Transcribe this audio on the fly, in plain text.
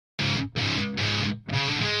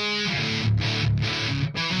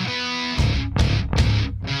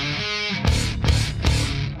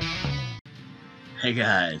Hey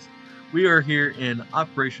guys, we are here in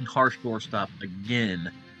Operation Harsh Doorstop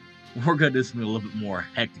again. We're going to do something a little bit more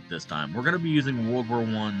hectic this time. We're going to be using World War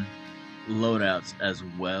I loadouts as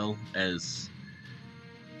well as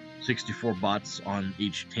 64 bots on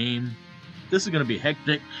each team. This is going to be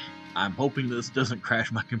hectic. I'm hoping this doesn't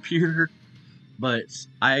crash my computer, but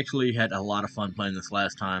I actually had a lot of fun playing this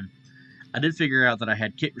last time. I did figure out that I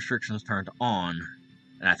had kit restrictions turned on,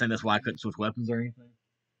 and I think that's why I couldn't switch weapons or anything.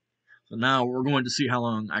 So now we're going to see how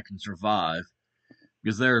long I can survive.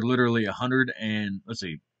 Because there are literally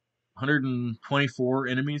 124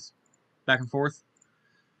 enemies back and forth.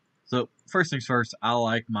 So first things first, I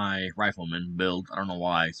like my rifleman build. I don't know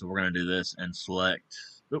why, so we're gonna do this and select.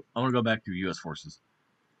 Oh, I'm gonna go back to U.S. forces.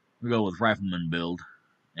 We go with rifleman build,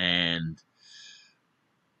 and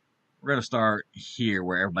we're gonna start here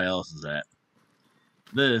where everybody else is at.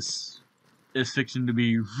 This is fixing to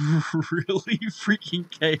be really freaking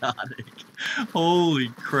chaotic. Holy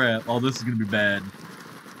crap! Oh, this is gonna be bad.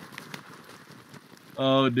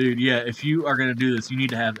 Oh, dude, yeah, if you are going to do this, you need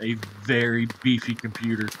to have a very beefy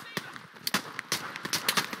computer.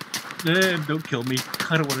 Don't kill me.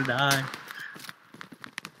 I don't want to die.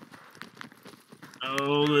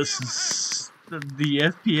 Oh, this is... The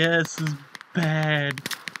FPS is bad.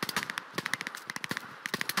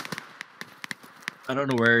 I don't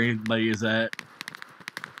know where anybody is at.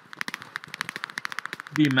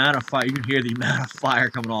 The amount of fire... You can hear the amount of fire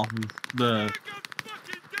coming off of the...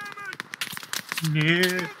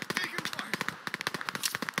 Yeah.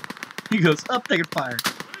 He goes, up, taking fire.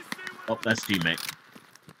 Oh, that's teammate.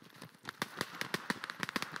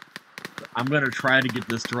 I'm going to try to get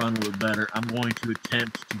this to run a little better. I'm going to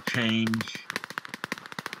attempt to change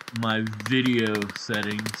my video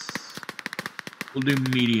settings. We'll do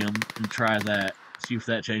medium and try that. See if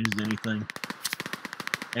that changes anything.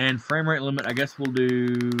 And frame rate limit, I guess we'll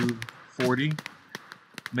do 40.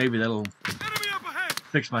 Maybe that'll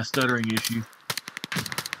fix my stuttering issue.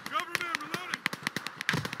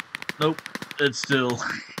 Nope, it's still...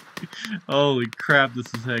 Holy crap,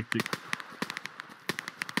 this is hectic.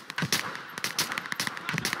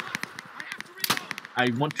 I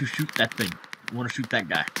want to shoot that thing. I want to shoot that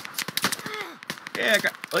guy. Yeah, I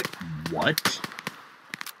got... Like, what?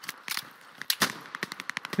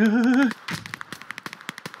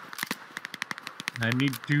 I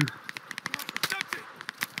need to...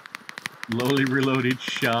 Slowly reloaded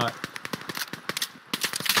shot.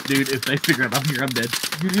 Dude, if they figure out I'm here, I'm dead.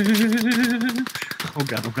 Oh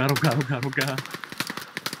god, oh god, oh god, oh god, oh god.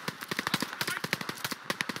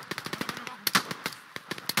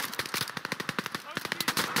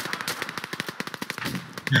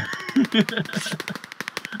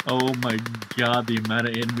 Oh my god, the amount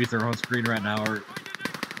of enemies that are on screen right now are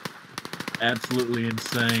absolutely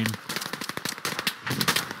insane.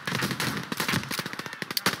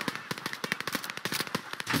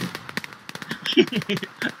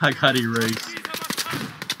 I got erased.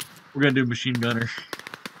 We're gonna do machine gunner.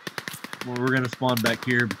 Well, we're gonna spawn back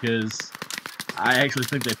here because I actually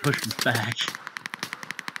think they pushed us back.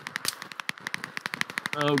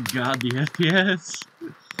 Oh god, the FPS.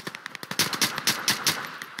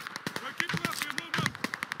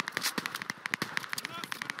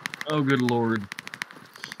 Oh good lord.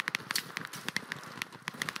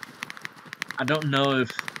 I don't know if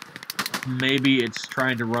maybe it's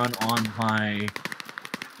trying to run on my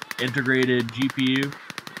integrated GPU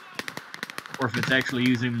or if it's actually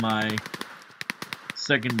using my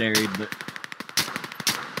secondary, but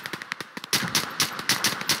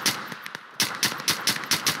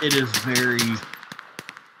it is very,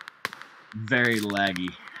 very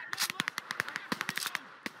laggy.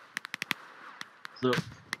 So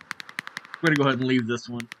we're gonna go ahead and leave this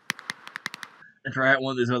one and try out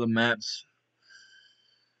one of these other maps.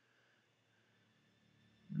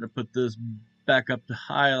 I'm gonna put this back up to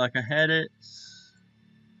high like I had it.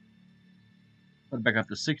 Put it back up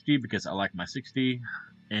to 60 because I like my 60.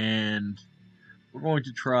 And we're going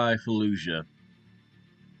to try Fallujah.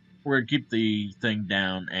 We're going to keep the thing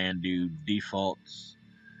down and do defaults.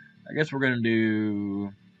 I guess we're going to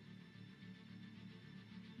do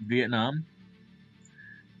Vietnam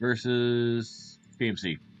versus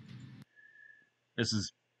PMC. This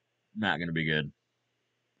is not going to be good.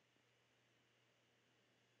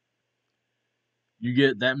 You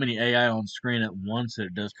get that many AI on screen at once that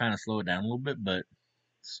it does kind of slow it down a little bit, but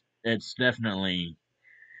it's definitely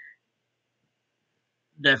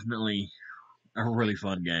a really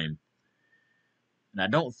fun game. And I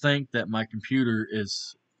don't think that my computer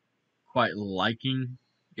is quite liking.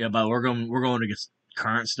 Yeah, but we're going against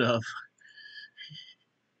current stuff.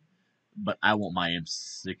 But I want my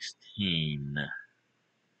M16.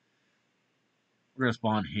 We're gonna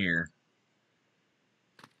spawn here.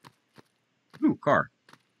 Ooh, car.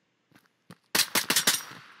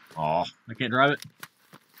 Aw, I can't drive it.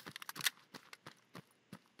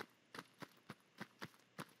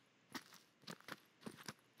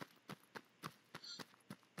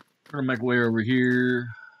 We're gonna make our way over here.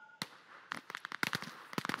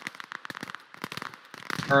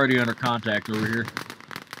 Already under contact over here.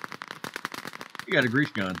 You got a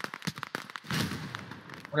grease gun.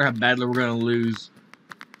 Wonder how badly we're gonna lose,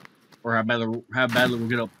 or how badly we'll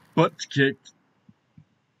get our butts kicked.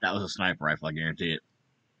 That was a sniper rifle, I guarantee it.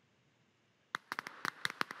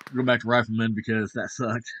 Go back to rifleman because that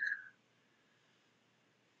sucked.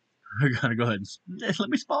 I gotta go ahead and just let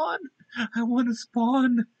me spawn. I want to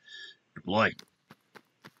spawn. Deploy.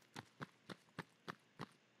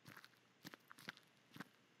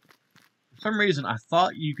 For some reason, I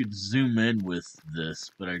thought you could zoom in with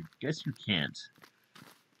this, but I guess you can't.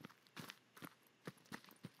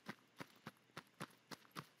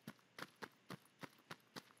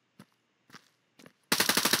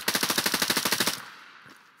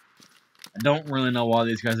 I don't really know why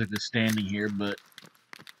these guys are just standing here, but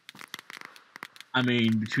I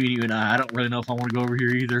mean, between you and I don't really know if I want to go over here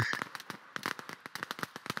either.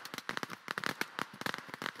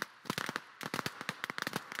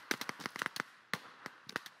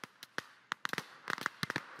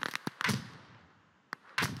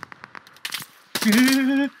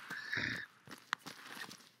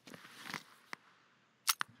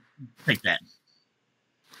 Take that.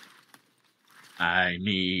 I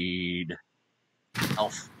need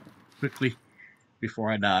health quickly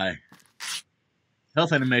before I die.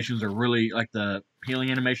 Health animations are really, like the healing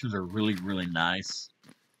animations are really, really nice.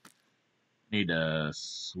 Need to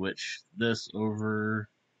switch this over.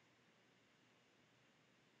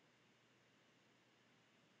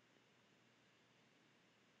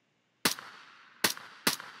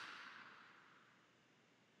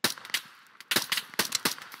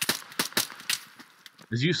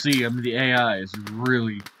 As you see, I mean, the AI is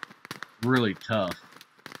really, really tough.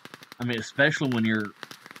 I mean, especially when you're...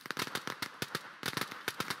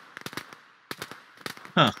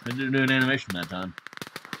 Huh, I didn't do an animation that time.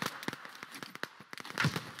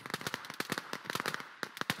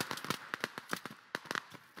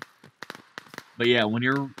 But yeah, when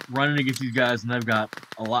you're running against these guys and they've got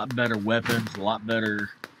a lot better weapons, a lot better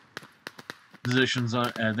positions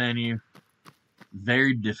than you,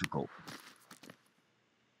 very difficult.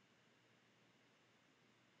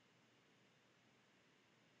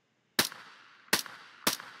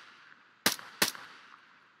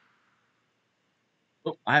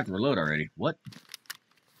 Oh, I have to reload already. What? I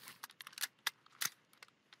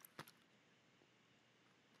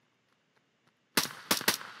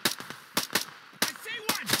see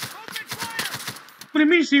one! Open fire! What do you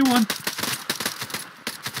mean you see one?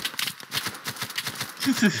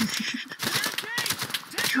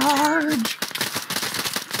 Charge!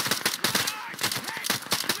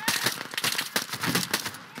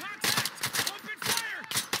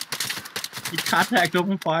 Contact,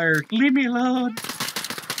 open fire. Leave me alone.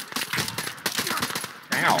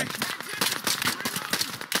 Ow.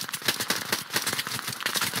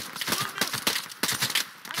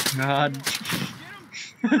 God.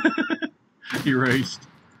 Erased.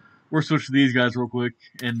 We'll switch to these guys real quick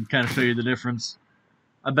and kind of show you the difference.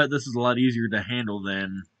 I bet this is a lot easier to handle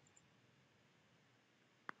than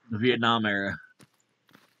the Vietnam era.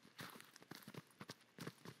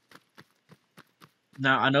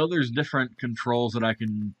 Now, I know there's different controls that I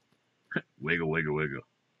can... Wiggle, wiggle, wiggle.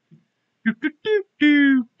 Doop, doop,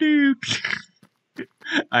 doop, doop, doop.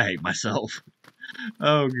 I hate myself.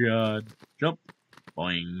 Oh, God. Jump.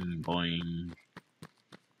 Boing, boing.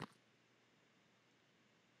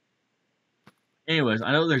 Anyways,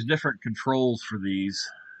 I know there's different controls for these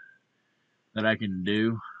that I can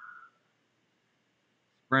do.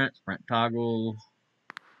 Sprint, sprint toggle,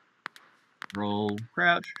 roll,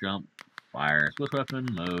 crouch, jump, fire, switch weapon,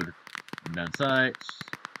 mode, down sights,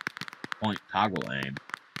 point, toggle, aim.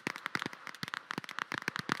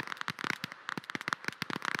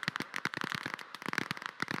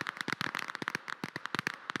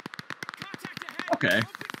 Okay.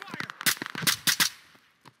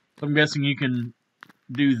 So I'm guessing you can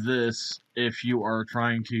do this if you are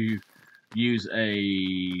trying to use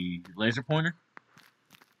a laser pointer.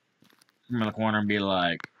 Come in the corner and be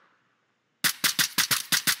like,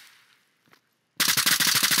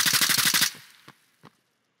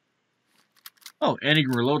 oh, and you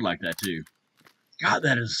can reload like that too. God,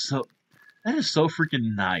 that is so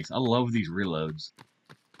freaking nice. I love these reloads.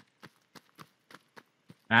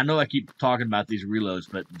 And I know I keep talking about these reloads,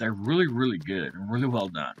 but they're really, really good and really well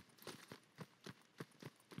done.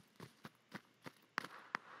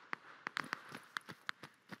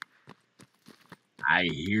 I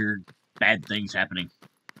hear bad things happening.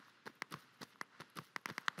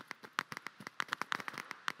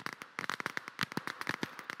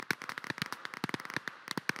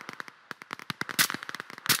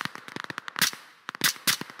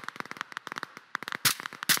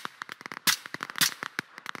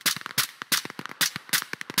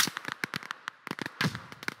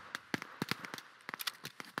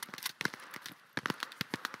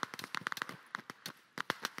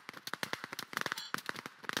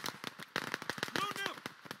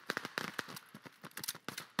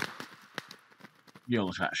 You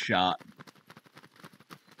almost got shot.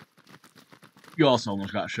 You also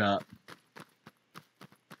almost got shot.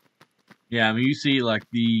 Yeah, I mean, you see, like,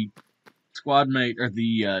 the squad mate, or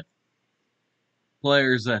the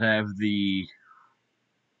players that have the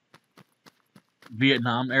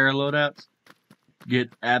Vietnam era loadouts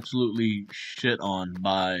get absolutely shit on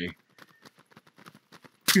by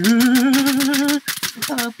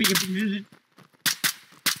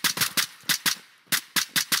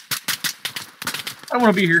I don't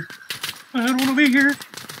want to be here. I don't want to be here.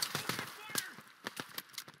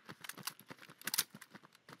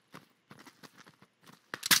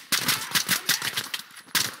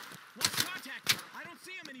 Lost contact. I don't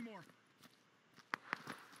see him anymore.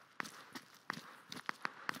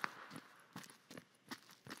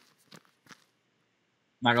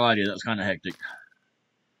 Not gonna lie to you, that was kind of hectic.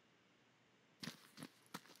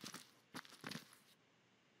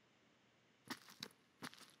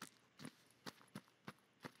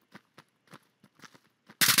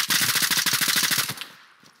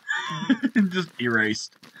 Just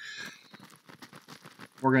erased.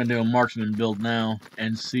 We're gonna do a marksman build now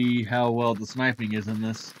and see how well the sniping is in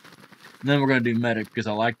this. And then we're gonna do medic because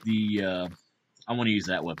I like the. I want to use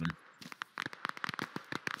that weapon.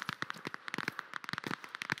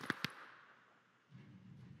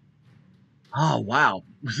 Oh wow!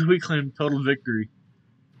 So we claimed total victory.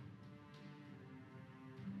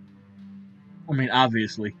 I mean,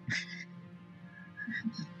 obviously,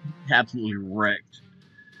 absolutely wrecked.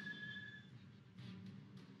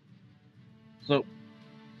 So,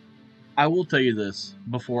 I will tell you this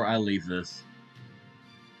before I leave this.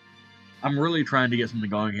 I'm really trying to get something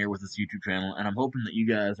going here with this YouTube channel, and I'm hoping that you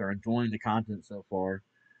guys are enjoying the content so far.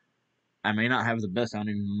 I may not have the best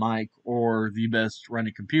sounding mic or the best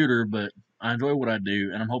running computer, but I enjoy what I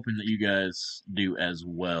do, and I'm hoping that you guys do as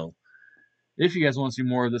well. If you guys want to see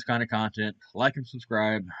more of this kind of content, like and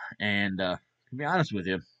subscribe, and to be honest with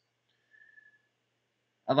you,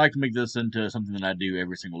 I'd like to make this into something that I do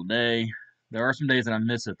every single day. There are some days that I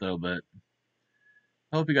miss it, though, but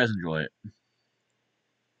I hope you guys enjoy it.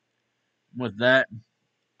 With that,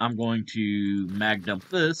 I'm going to mag dump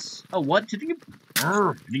this. Oh, what? Did you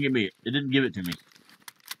give me it? It didn't give it to me.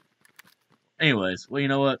 Anyways, well, you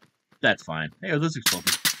know what? That's fine. Hey, this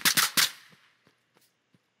explosive.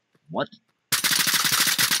 What?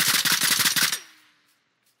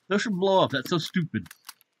 Those should blow up. That's so stupid.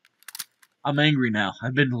 I'm angry now.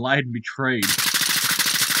 I've been lied and betrayed.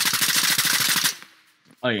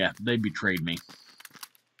 Oh yeah, they betrayed me.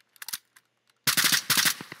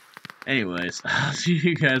 Anyways, I'll see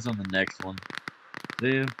you guys on the next one.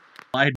 See ya. Lied